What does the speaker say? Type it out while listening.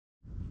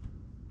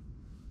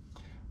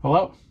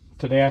Hello.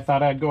 Today I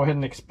thought I'd go ahead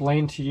and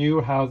explain to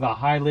you how the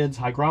HyLids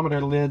hygrometer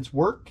lids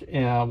work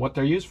and what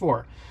they're used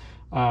for,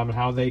 and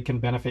how they can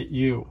benefit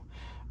you.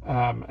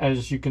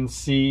 As you can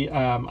see,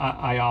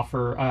 I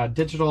offer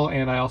digital,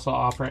 and I also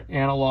offer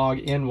analog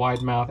in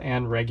wide mouth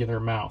and regular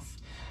mouth.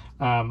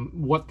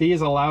 What these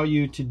allow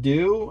you to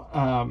do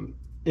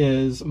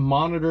is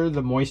monitor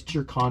the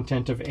moisture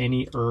content of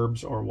any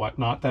herbs or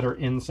whatnot that are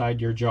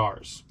inside your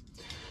jars.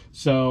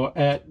 So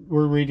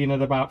we're reading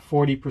at about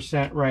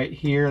 40% right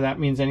here. That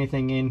means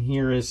anything in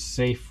here is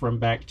safe from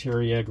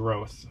bacteria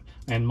growth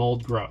and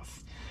mold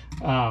growth.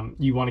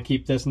 You want to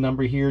keep this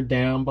number here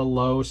down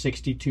below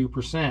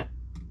 62%.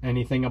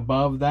 Anything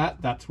above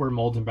that, that's where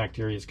molds and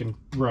bacteria can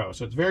grow.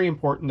 So it's very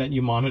important that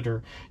you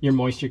monitor your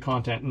moisture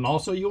content. And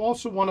also, you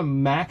also want to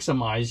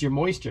maximize your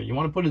moisture. You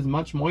want to put as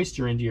much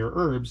moisture into your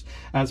herbs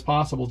as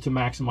possible to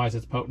maximize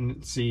its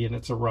potency and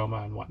its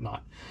aroma and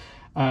whatnot.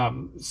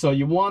 So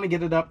you want to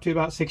get it up to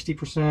about 60%.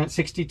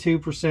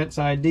 62% is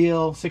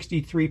ideal.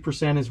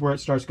 63% is where it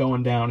starts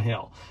going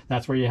downhill.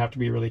 That's where you have to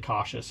be really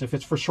cautious. If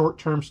it's for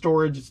short-term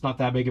storage, it's not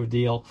that big of a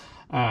deal.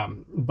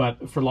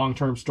 But for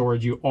long-term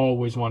storage, you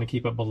always want to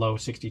keep it below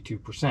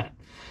 62%.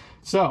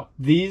 So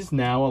these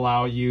now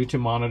allow you to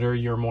monitor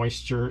your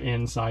moisture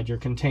inside your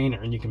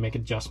container, and you can make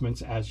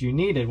adjustments as you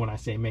needed. When I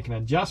say making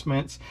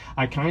adjustments,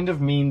 I kind of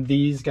mean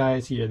these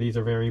guys here. These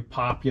are very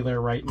popular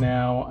right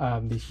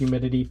now. These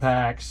humidity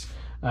packs,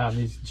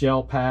 these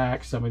gel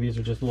packs. Some of these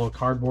are just little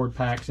cardboard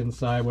packs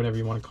inside, whatever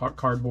you want to call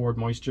cardboard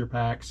moisture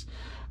packs.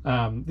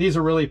 These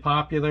are really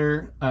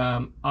popular.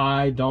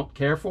 I don't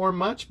care for them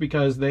much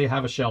because they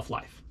have a shelf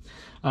life.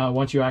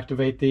 Once you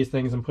activate these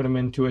things and put them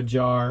into a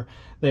jar,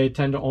 they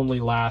tend to only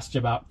last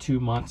about 2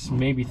 months,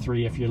 maybe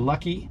 3 if you're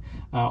lucky.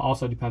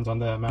 Also depends on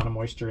the amount of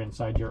moisture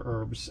inside your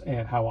herbs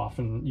and how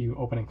often you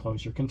open and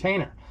close your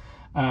container.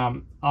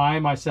 I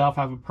myself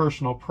have a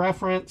personal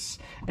preference,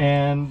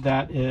 and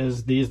that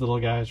is these little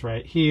guys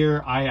right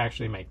here. I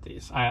actually make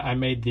these. I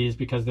made these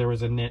because there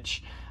was a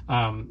niche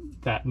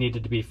that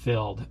needed to be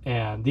filled,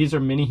 and these are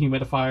mini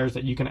humidifiers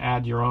that you can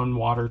add your own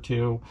water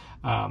to,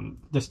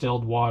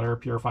 distilled water,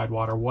 purified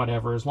water,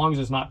 whatever, as long as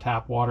it's not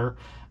tap water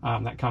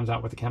that comes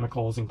out with the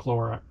chemicals and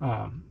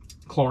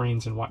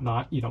chlorines and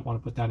whatnot. You don't want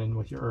to put that in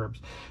with your herbs.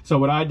 So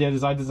what I did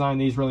is I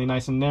designed these really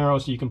nice and narrow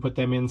so you can put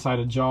them inside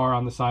a jar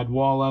on the side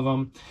wall of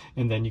them,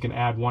 and then you can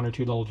add 1 or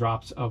 2 little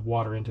drops of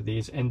water into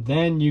these, and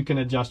then you can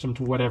adjust them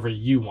to whatever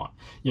you want.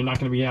 You're not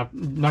going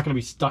to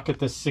be stuck at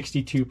this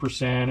 62%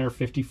 or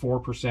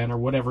 54% or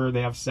whatever.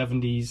 They have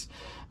 70s.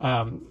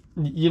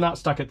 You're not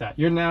stuck at that.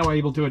 You're now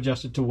able to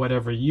adjust it to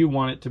whatever you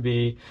want it to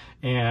be,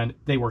 and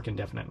they work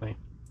indefinitely.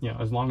 You know,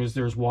 as long as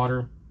there's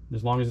water,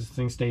 as long as this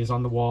thing stays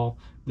on the wall,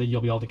 that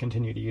you'll be able to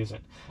continue to use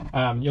it.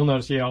 You'll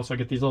notice you also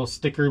get these little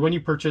stickers. When you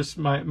purchase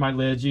my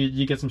lids,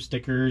 you get some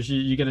stickers,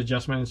 you get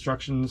adjustment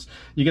instructions,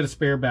 you get a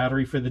spare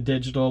battery for the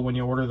digital when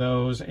you order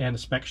those, and a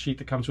spec sheet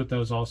that comes with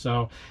those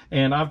also.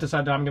 And I've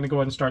decided I'm going to go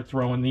ahead and start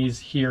throwing these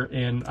here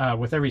in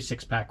with every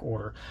 6-pack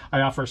order.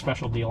 I offer a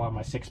special deal on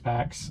my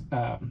 6-packs.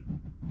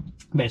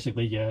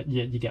 Basically,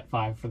 you get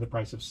 5 for the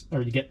price of,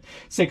 or you get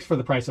 6 for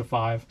the price of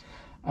 5.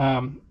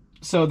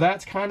 So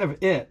that's kind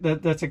of it.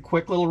 That's a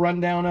quick little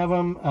rundown of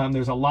them.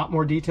 There's a lot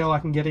more detail I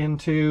can get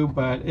into,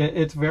 but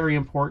it's very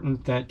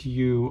important that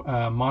you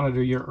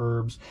monitor your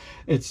herbs.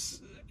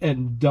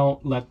 And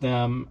don't let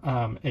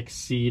them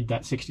exceed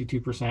that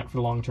 62%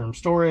 for long-term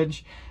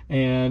storage.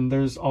 And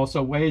there's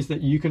also ways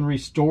that you can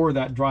restore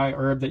that dry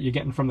herb that you're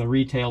getting from the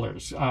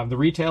retailers. The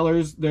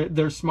retailers,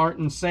 they're smart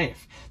and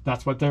safe.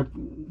 That's what they're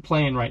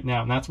playing right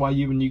now. And that's why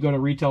when you go to a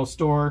retail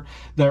store,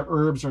 their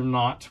herbs are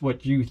not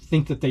what you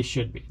think that they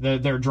should be.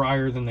 They're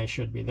drier than they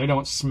should be. They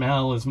don't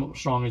smell as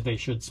strong as they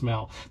should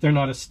smell. They're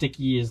not as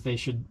sticky as they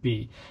should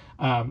be.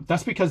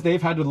 That's because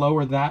they've had to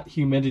lower that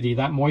humidity,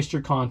 that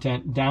moisture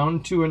content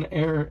down to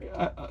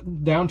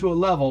down to a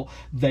level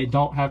they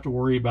don't have to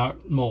worry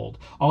about mold.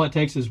 All it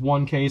takes is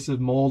 1 case of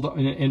mold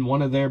in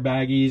one of their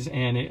baggies,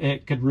 and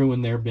it could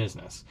ruin their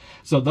business.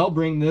 So they'll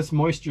bring this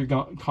moisture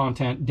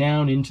content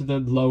down into the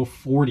low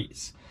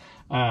 40s,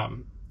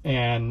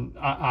 and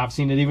I've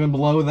seen it even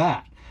below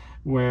that,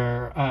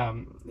 where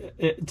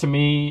to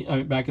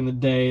me, back in the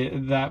day,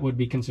 that would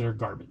be considered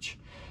garbage.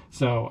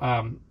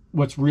 So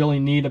what's really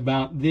neat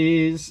about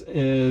these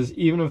is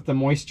even if the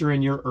moisture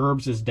in your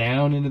herbs is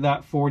down into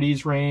that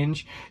 40s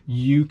range,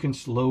 you can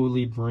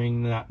slowly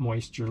bring that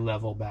moisture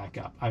level back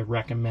up. I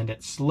recommend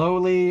it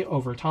slowly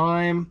over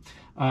time,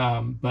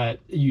 but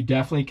you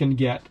definitely can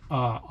get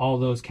all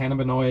those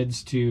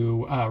cannabinoids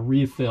to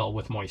refill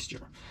with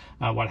moisture.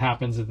 What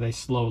happens is they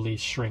slowly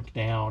shrink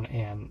down,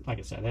 and like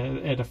I said,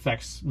 it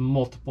affects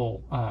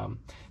multiple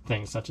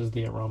things such as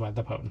the aroma,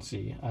 the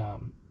potency,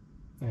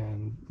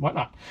 and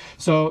whatnot.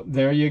 So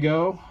there you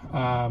go.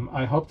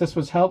 I hope this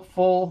was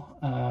helpful.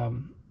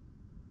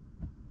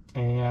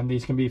 And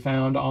these can be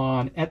found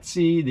on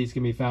Etsy, these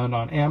can be found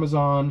on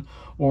Amazon,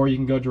 or you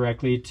can go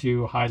directly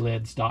to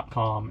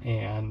HyLids.com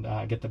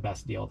and get the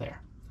best deal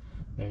there.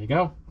 There you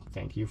go.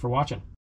 Thank you for watching.